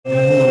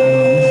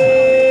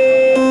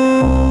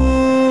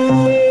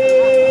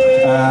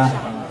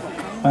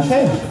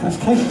Okay, let's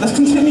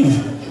continue.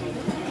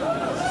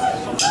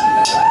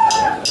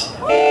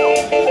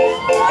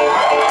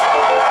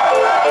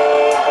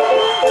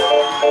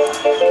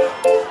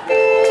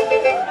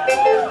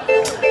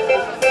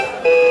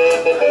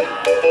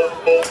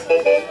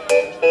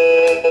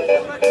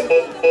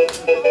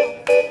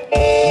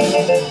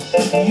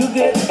 You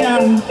get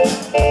down,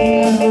 you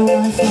never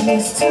run from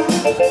this town.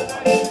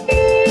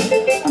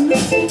 I'm the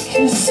thick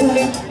you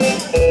said,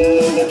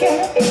 you never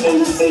get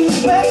anything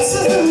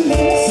better than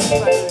this.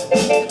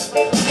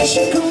 Cause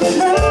you're going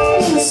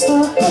round in the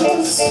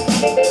stars,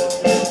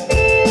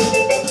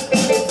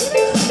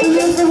 and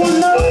everyone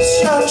knows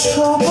your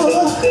trouble.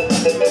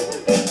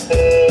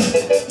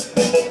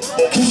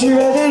 Cause you're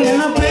ready in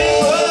a big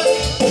world,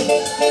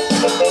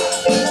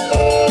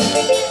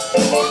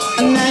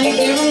 and now you're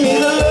giving me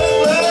the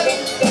look.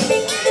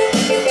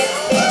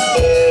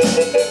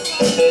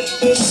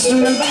 Just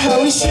remember how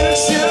we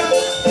shoot,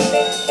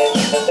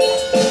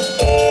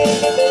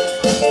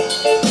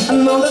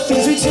 and all the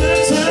things we took.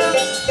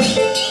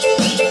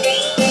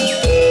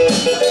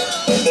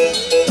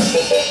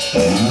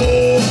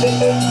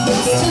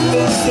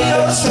 The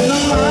ocean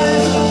of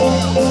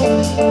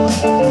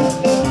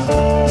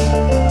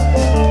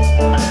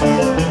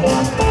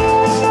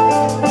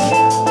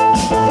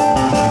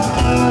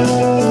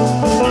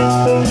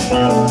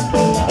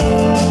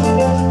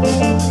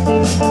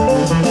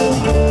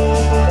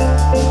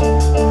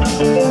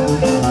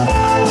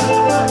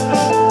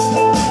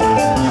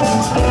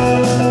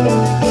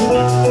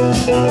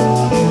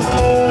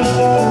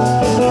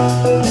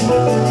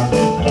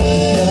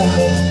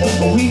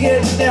we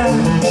get down,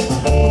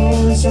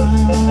 always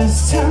running this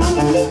town.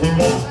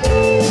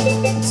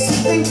 So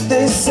think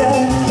they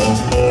said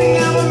we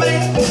never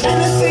made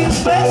anything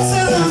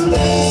better than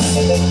this.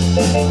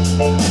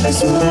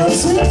 There's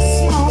words in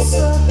small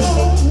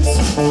circles,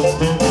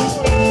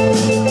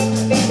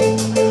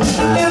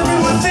 and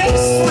everyone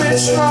thinks we're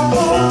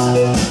trouble.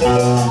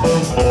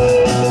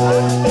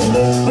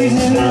 We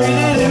didn't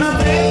read it in a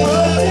big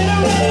book,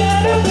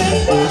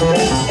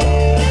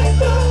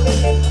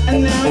 and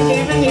now we're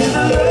giving you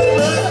the look.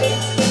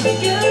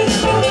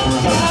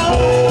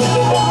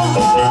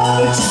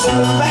 Just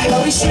remember how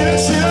we shoot,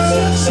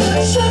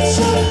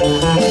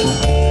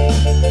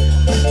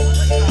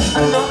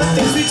 and all the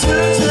things we took.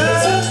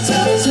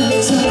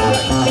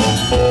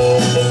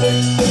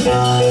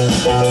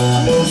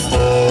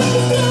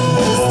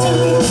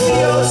 The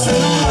ocean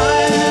of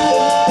mine.